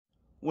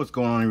What's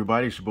going on,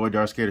 everybody? It's your boy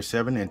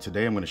Darthskater7, and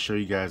today I'm going to show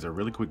you guys a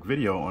really quick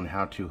video on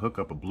how to hook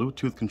up a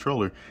Bluetooth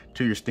controller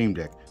to your Steam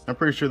Deck. I'm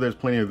pretty sure there's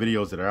plenty of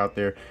videos that are out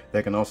there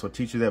that can also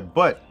teach you that,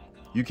 but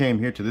you came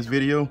here to this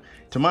video,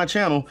 to my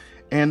channel,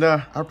 and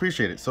I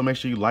appreciate it. So make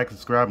sure you like,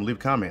 subscribe, and leave a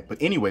comment. But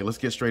anyway, let's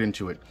get straight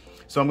into it.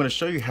 So I'm going to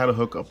show you how to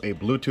hook up a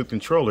Bluetooth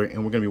controller,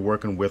 and we're going to be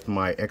working with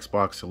my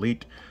Xbox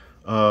Elite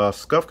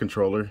SCUF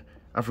controller.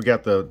 I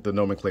forgot the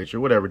nomenclature,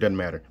 whatever, doesn't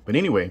matter. But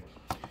anyway,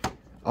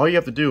 all you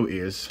have to do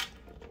is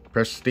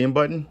press the Steam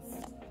button,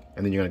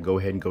 and then you're going to go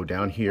ahead and go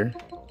down here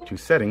to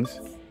settings.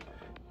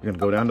 You're going to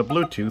go down to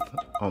Bluetooth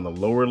on the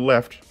lower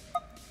left,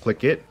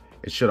 click it.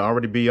 It should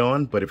already be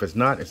on, but if it's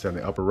not, it's on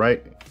the upper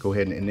right. Go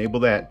ahead and enable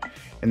that.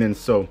 And then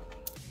so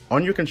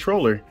on your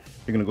controller, you're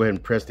going to go ahead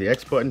and press the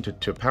X button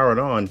to power it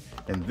on,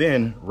 and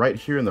then right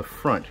here in the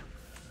front,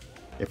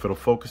 if it'll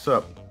focus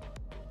up,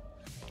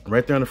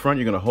 right there in the front,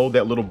 you're going to hold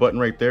that little button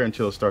right there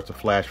until it starts to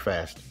flash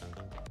fast.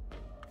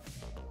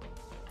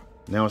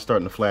 Now it's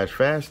starting to flash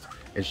fast.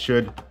 It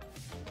should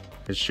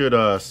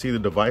see the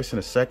device in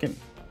a second.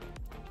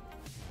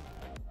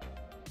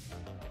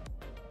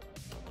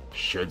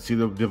 Should see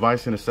the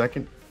device in a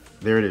second.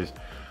 There it is.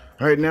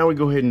 All right, now we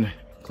go ahead and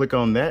click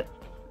on that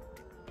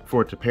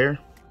for it to pair.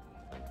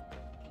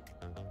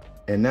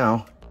 And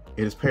now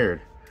it is paired.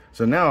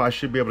 So now I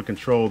should be able to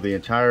control the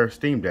entire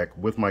Steam Deck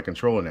with my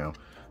controller now. So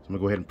I'm gonna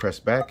go ahead and press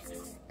back,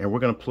 and we're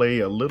gonna play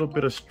a little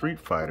bit of Street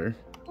Fighter.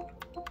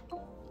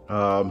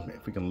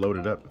 If we can load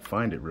it up and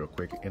find it real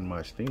quick in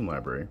my Steam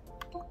library.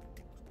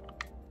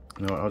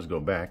 No, I'll just go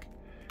back.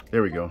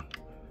 There we go.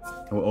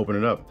 And we'll open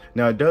it up.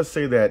 Now it does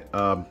say that,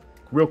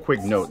 real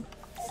quick note,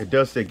 it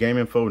does say game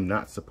info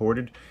not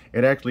supported.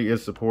 It actually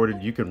is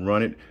supported. You can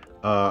run it.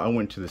 I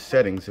went to the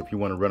settings if you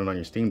want to run it on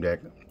your Steam Deck.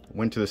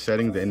 Went to the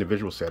settings, the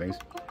individual settings.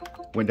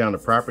 Went down to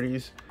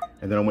properties,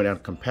 and then I went down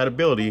to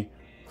compatibility.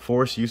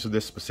 Force use of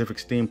this specific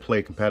Steam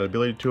Play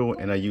compatibility tool,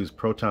 and I use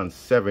Proton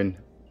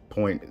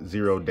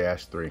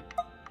 7.0-3.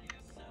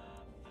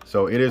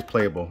 So it is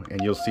playable,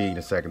 and you'll see in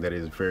a second that it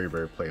is very,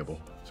 very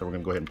playable. So we're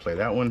gonna go ahead and play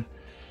that one.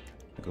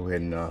 Go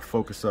ahead and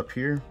focus up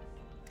here.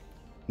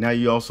 Now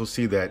you also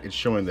see that it's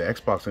showing the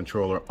Xbox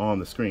controller on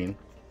the screen,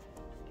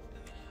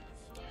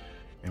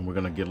 and we're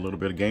gonna get a little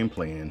bit of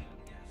gameplay in.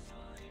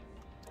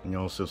 And you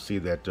also see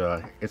that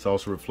it's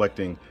also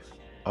reflecting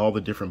all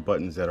the different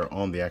buttons that are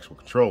on the actual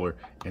controller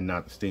and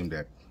not the Steam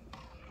Deck.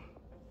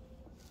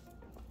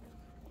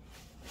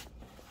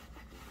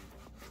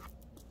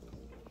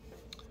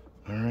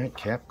 All right,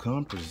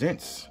 Capcom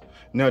presents.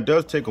 Now it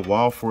does take a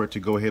while for it to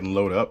go ahead and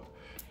load up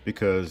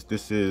because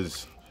this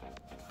is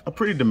a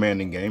pretty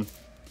demanding game,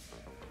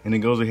 and it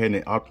goes ahead and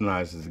it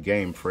optimizes the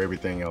game for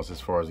everything else as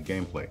far as the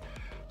gameplay.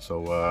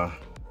 So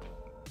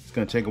it's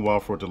going to take a while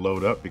for it to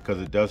load up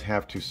because it does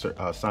have to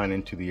sign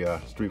into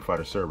the Street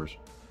Fighter servers.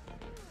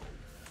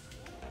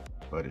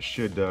 But it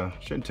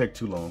shouldn't take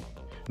too long.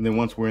 And then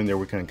once we're in there,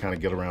 we can kind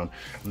of get around.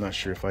 I'm not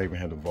sure if I even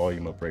have the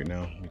volume up right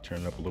now. Let me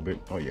turn it up a little bit.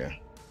 Oh yeah.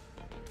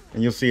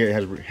 And you'll see it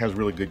has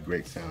really good,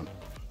 great sound.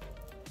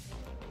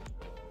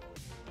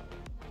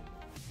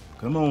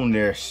 Come on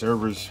there,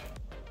 servers.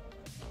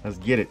 Let's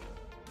get it.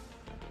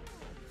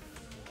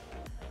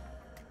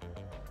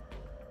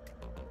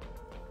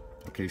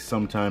 Okay,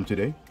 sometime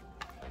today.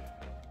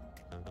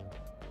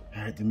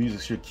 All right, the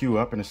music should cue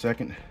up in a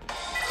second.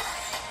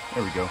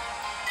 There we go.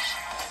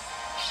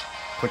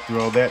 Click through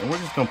all that, and we're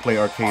just gonna play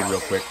arcade real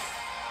quick.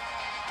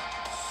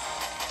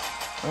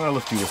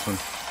 Let's do this one.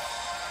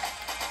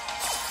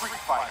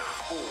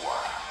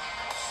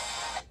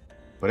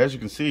 But as you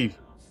can see,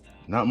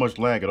 not much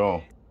lag at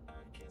all.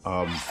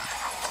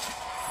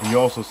 And you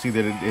also see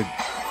that it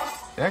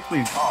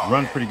actually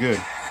runs pretty good.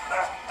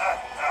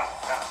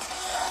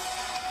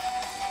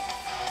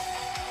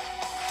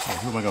 Right,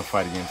 who am I gonna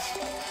fight against?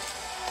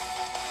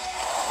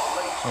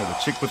 Oh, the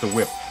chick with the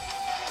whip.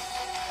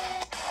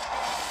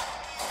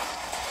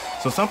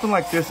 So something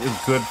like this is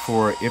good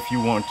for if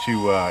you want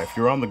to, if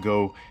you're on the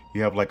go,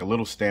 you have like a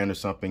little stand or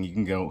something, you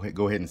can go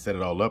ahead and set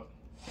it all up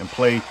and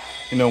play.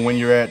 You know, when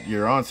you're at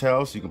your aunt's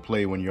house, you can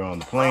play when you're on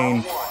the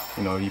plane.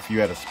 You know, if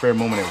you had a spare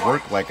moment at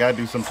work, like I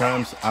do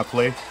sometimes, I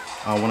play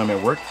when I'm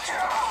at work.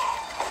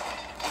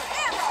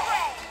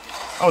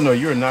 Oh no,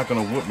 you're not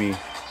gonna whoop me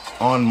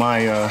on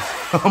my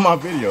on my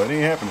video. It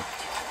ain't happening.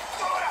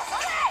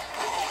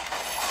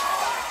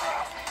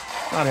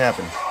 Not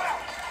happening.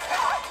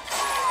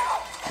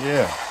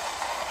 Yeah.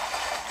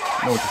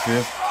 You know what this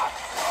is.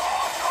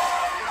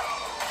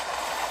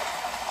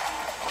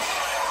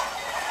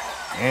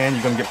 And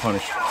you're gonna get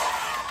punished.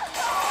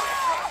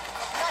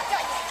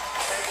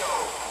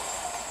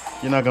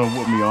 You're not gonna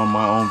whoop me on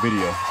my own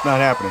video. It's not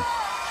happening.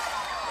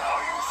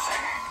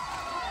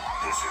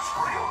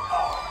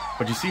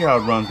 But you see how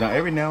it runs now.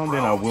 Every now and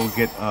then I will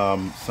get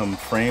some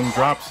frame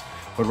drops,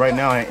 but right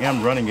now I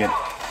am running it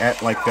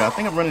at like I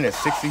think I'm running at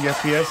 60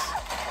 FPS.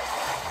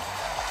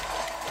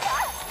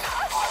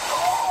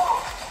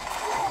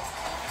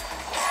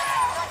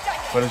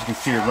 But as you can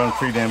see, it runs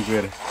pretty damn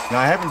good. Now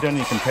I haven't done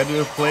any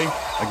competitive play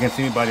against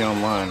anybody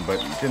online,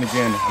 but then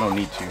again, I don't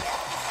need to.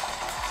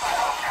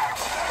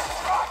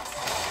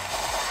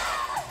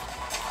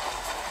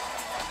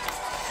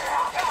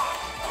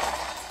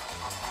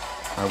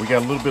 All right, we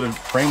got a little bit of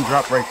frame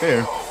drop right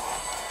there,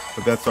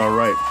 but that's all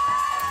right.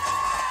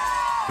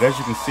 But as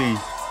you can see,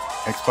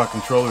 Xbox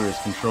controller is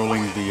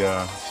controlling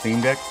the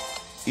Steam Deck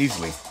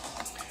easily.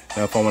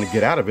 Now, if I want to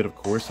get out of it, of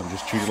course, I'm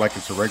just treat it like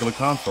it's a regular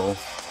console,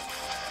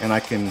 and I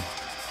can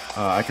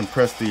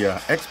press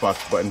the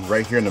Xbox button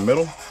right here in the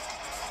middle,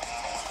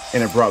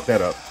 and it brought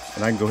that up,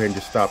 and I can go ahead and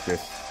just stop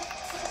this.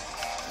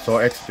 So I'll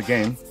exit the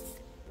game,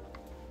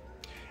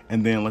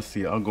 and then let's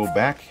see, I'll go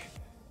back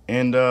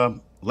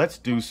and let's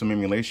do some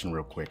emulation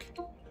real quick.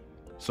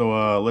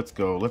 So let's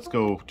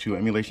go to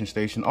Emulation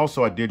Station.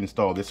 Also, I did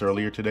install this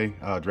earlier today,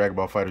 Dragon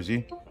Ball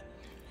FighterZ.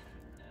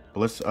 But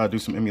let's do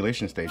some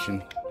Emulation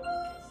Station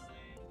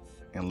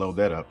and load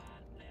that up,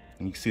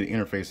 and you can see the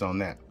interface on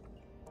that.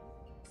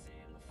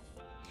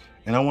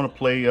 And I want to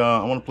play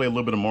a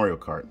little bit of Mario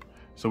Kart.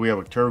 So we have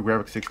a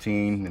TurboGrafx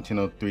 16,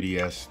 Nintendo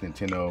 3DS,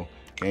 Nintendo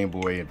Game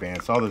Boy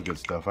Advance, all this good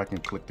stuff. I can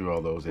click through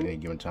all those at any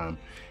given time.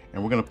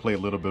 And we're gonna play a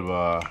little bit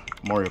of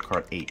Mario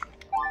Kart 8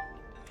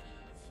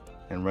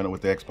 and run it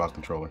with the Xbox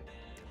controller.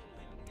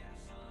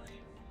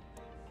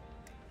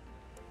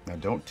 Now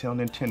don't tell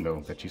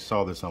Nintendo that you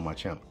saw this on my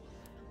channel.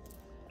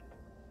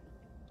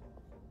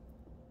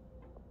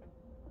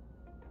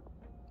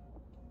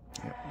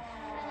 Yep.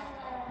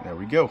 There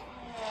we go.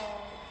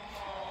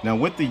 Now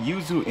with the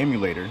Yuzu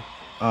emulator,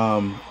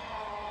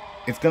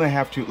 it's gonna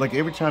have to, like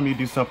every time you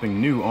do something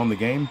new on the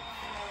game,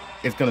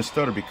 it's gonna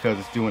stutter because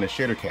it's doing a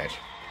shader cache,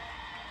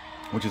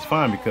 which is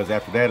fine because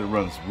after that it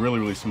runs really,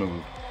 really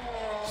smooth.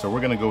 So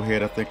we're gonna go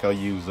ahead. I think I'll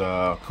use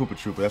Koopa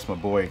Troopa. That's my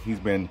boy. He's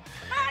been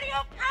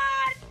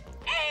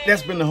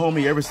that's been the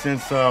homie ever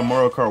since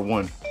Mario Kart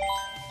 1,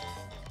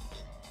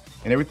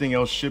 and everything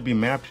else should be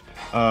mapped.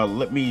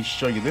 Let me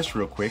show you this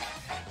real quick.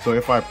 So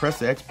if I press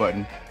the X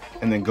button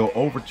and then go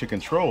over to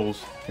control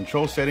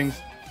settings,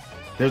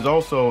 there's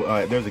also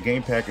there's a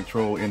gamepad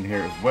control in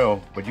here as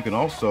well, but you can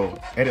also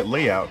edit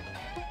layout.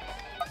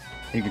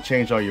 You can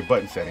change all your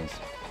button settings.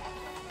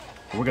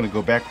 We're gonna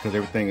go back because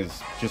everything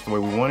is just the way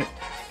we want it,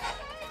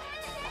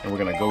 and we're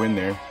gonna go in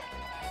there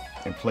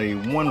and play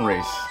one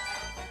race.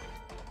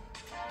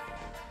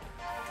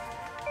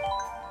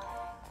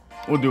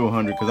 We'll do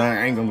 100 because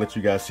I ain't gonna let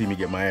you guys see me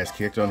get my ass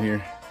kicked on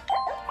here.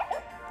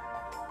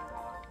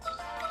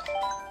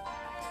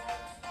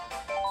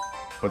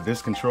 But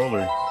this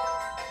controller,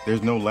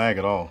 there's no lag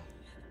at all.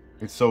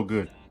 It's so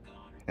good.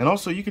 And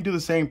also, you can do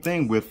the same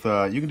thing with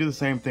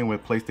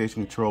PlayStation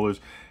controllers.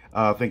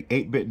 I think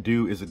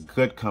 8BitDo is a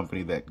good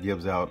company that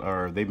gives out,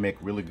 or they make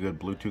really good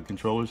Bluetooth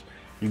controllers.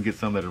 You can get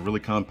some that are really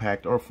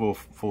compact or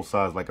full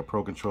size, like a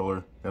Pro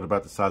controller, that are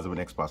about the size of an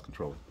Xbox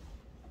controller.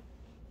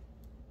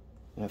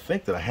 And I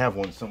think that I have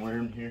one somewhere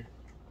in here.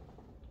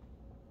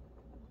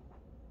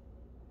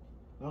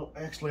 No,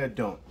 actually I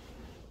don't.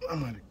 I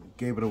might have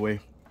gave it away.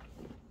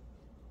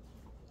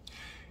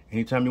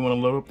 Anytime you want to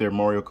load up there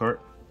Mario Kart,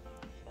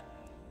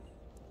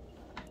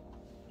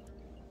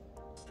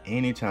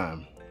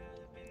 anytime.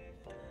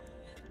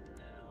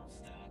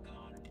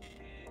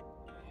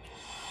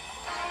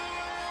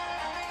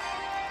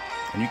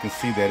 And you can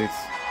see that it's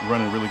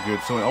running really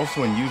good. So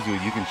also in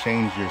Yuzu, you can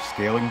change your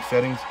scaling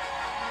settings,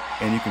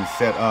 and you can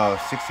set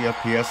 60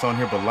 FPS on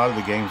here, but a lot of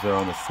the games that are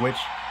on the Switch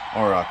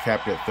are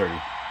capped at 30.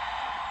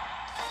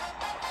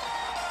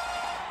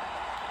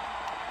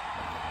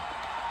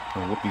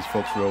 I'll whoop these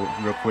folks real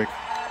quick.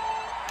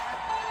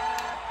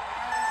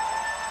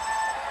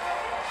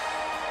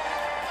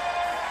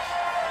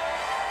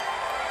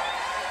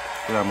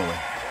 Get out of my way.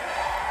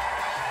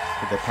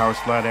 Get that power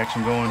slide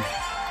action going.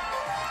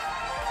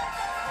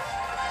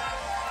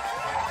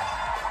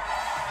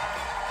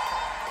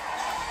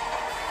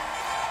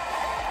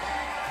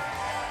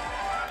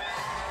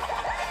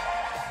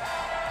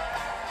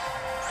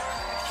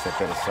 Set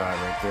that aside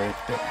right there.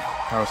 Get that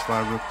power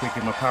slide real quick.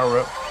 Get my power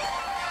up.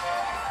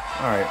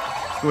 Alright,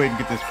 let's go ahead and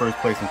get this first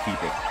place and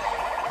keep it.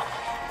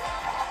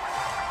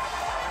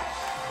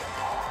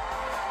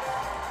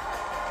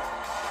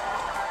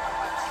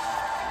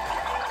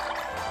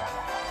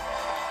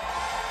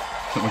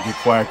 I'm gonna get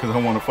quiet because I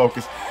want to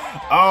focus.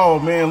 Oh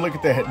man, look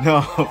at that.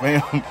 No,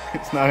 man,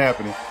 it's not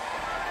happening.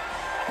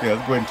 Yeah,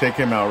 let's go ahead and take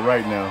him out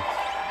right now.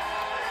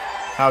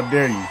 How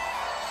dare you?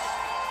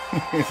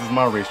 This is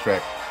my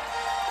racetrack.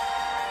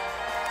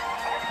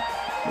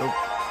 Nope.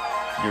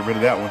 Get rid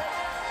of that one.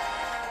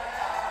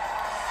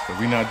 But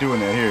we're not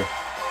doing that here.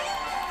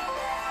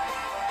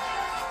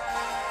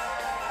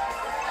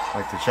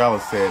 Like T'Challa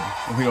said,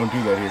 we don't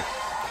do that here.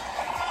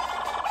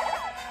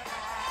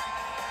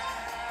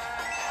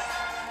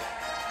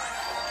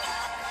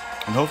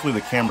 And hopefully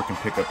the camera can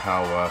pick up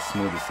how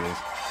smooth this is.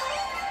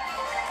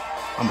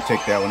 I'm gonna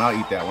take that one. I'll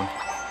eat that one.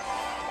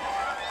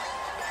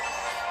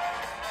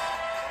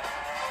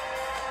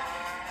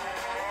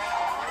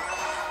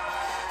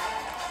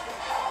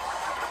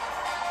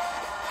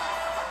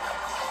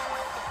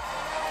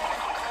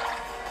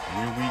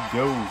 Here we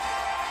go.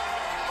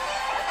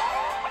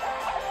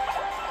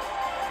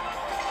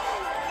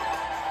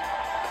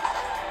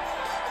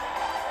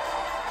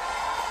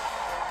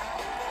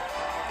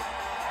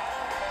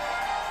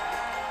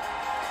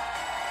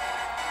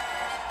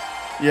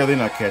 Yeah, they're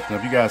not catching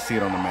up. You guys see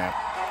it on the map.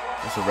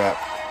 It's a wrap.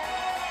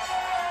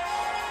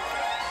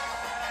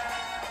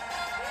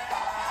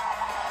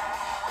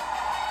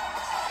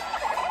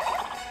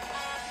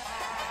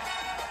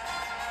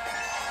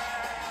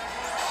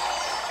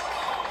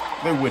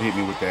 They would hit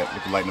me with that,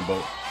 with the lightning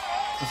bolt.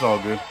 It's all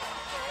good.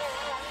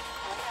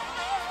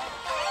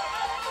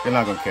 They're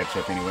not gonna catch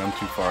up anyway. I'm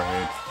too far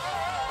ahead.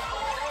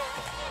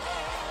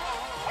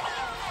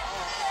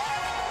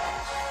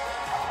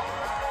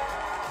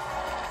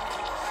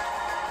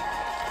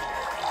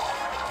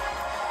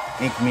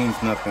 Ink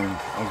means nothing.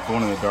 I was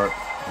going in the dark.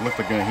 It looked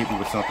like they're gonna hit me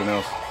with something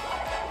else.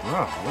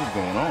 Wow, what is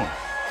going on?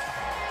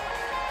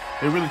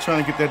 They're really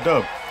trying to get that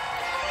dub.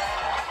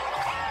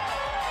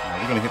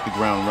 They're gonna hit the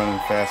ground running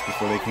fast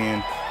before they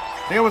can.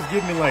 They always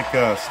give me like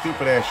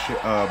stupid ass shit,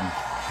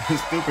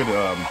 stupid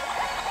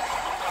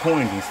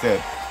coins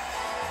instead.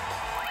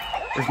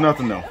 There's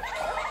nothing though.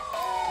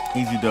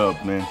 Easy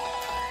dubs, man.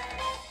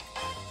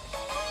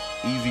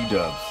 Easy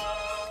dubs.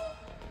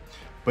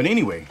 But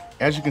anyway,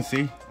 as you can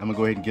see, I'm gonna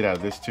go ahead and get out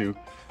of this too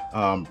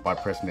by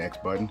pressing the X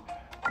button.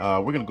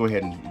 We're gonna go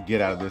ahead and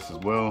get out of this as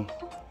well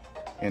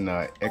and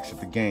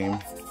exit the game.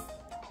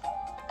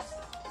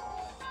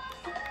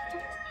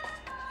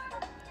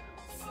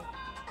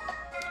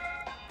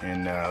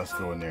 And let's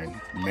go in there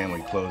and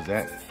manually close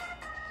that.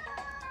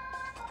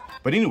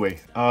 But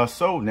anyway,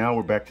 so now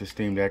we're back to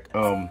Steam Deck.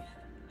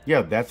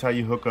 Yeah, that's how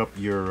you hook up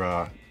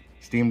your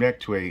Steam Deck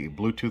to a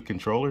Bluetooth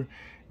controller.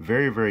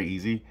 Very, very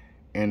easy.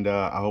 And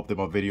I hope that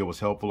my video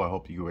was helpful. I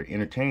hope you were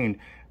entertained.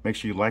 Make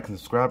sure you like and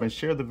subscribe and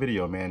share the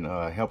video, man.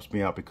 It helps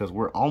me out because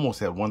we're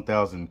almost at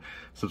 1,000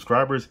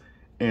 subscribers.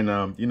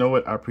 And you know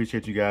what? I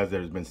appreciate you guys that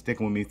has been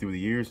sticking with me through the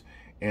years.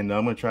 And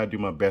I'm going to try to do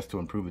my best to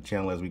improve the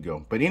channel as we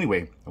go. But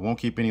anyway, I won't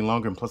keep any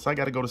longer. And plus, I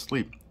got to go to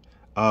sleep.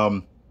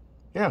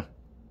 Yeah.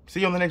 See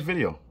you on the next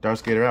video. Darth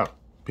Skater out.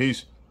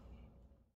 Peace.